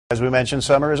As we mentioned,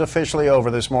 summer is officially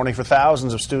over this morning for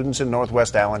thousands of students in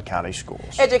Northwest Allen County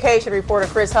schools. Education reporter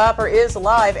Chris Hopper is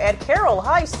live at Carroll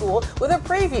High School with a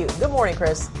preview. Good morning,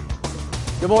 Chris.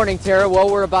 Good morning, Tara.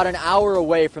 Well, we're about an hour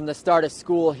away from the start of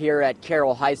school here at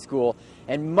Carroll High School,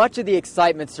 and much of the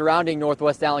excitement surrounding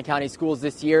Northwest Allen County schools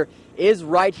this year is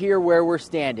right here where we're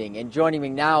standing. And joining me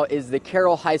now is the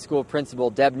Carroll High School principal,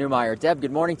 Deb Neumeyer. Deb,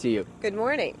 good morning to you. Good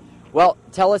morning. Well,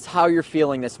 tell us how you're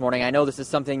feeling this morning. I know this is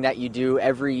something that you do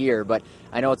every year, but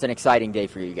I know it's an exciting day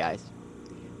for you guys.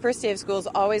 First day of school is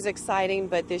always exciting,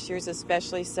 but this year's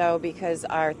especially so because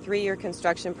our 3-year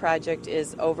construction project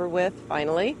is over with,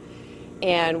 finally.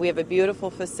 And we have a beautiful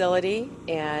facility,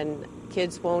 and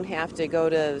kids won't have to go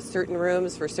to certain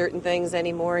rooms for certain things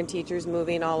anymore, and teachers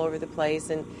moving all over the place,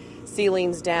 and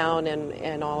ceilings down,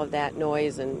 and all of that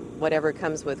noise and whatever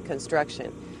comes with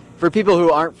construction. For people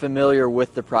who aren't familiar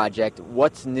with the project,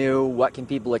 what's new? What can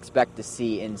people expect to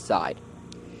see inside?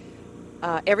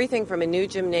 Everything from a new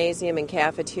gymnasium and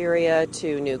cafeteria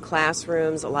to new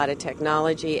classrooms, a lot of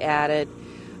technology added,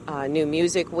 new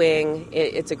music wing.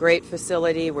 It's a great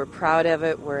facility. We're proud of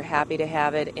it. We're happy to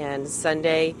have it. And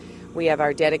Sunday, we have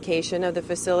our dedication of the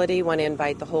facility. Want to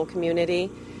invite the whole community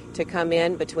to come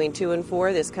in between 2 and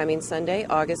 4 this coming Sunday,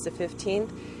 August the 15th,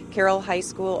 Carroll High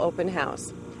School Open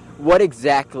House. What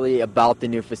exactly about the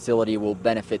new facility will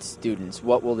benefit students?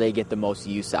 What will they get the most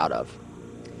use out of?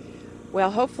 Well,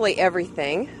 hopefully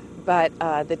everything, but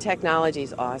the technology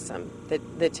is awesome.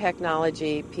 The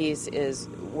technology piece is,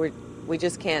 we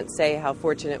just can't say how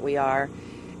fortunate we are,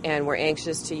 and we're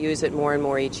anxious to use it more and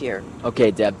more each year. Okay,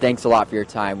 Deb, thanks a lot for your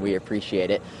time. We appreciate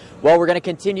it. Well, we're going to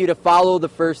continue to follow the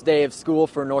first day of school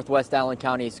for Northwest Allen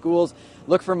County schools.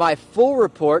 Look for my full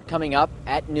report coming up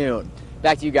at noon.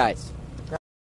 Back to you guys.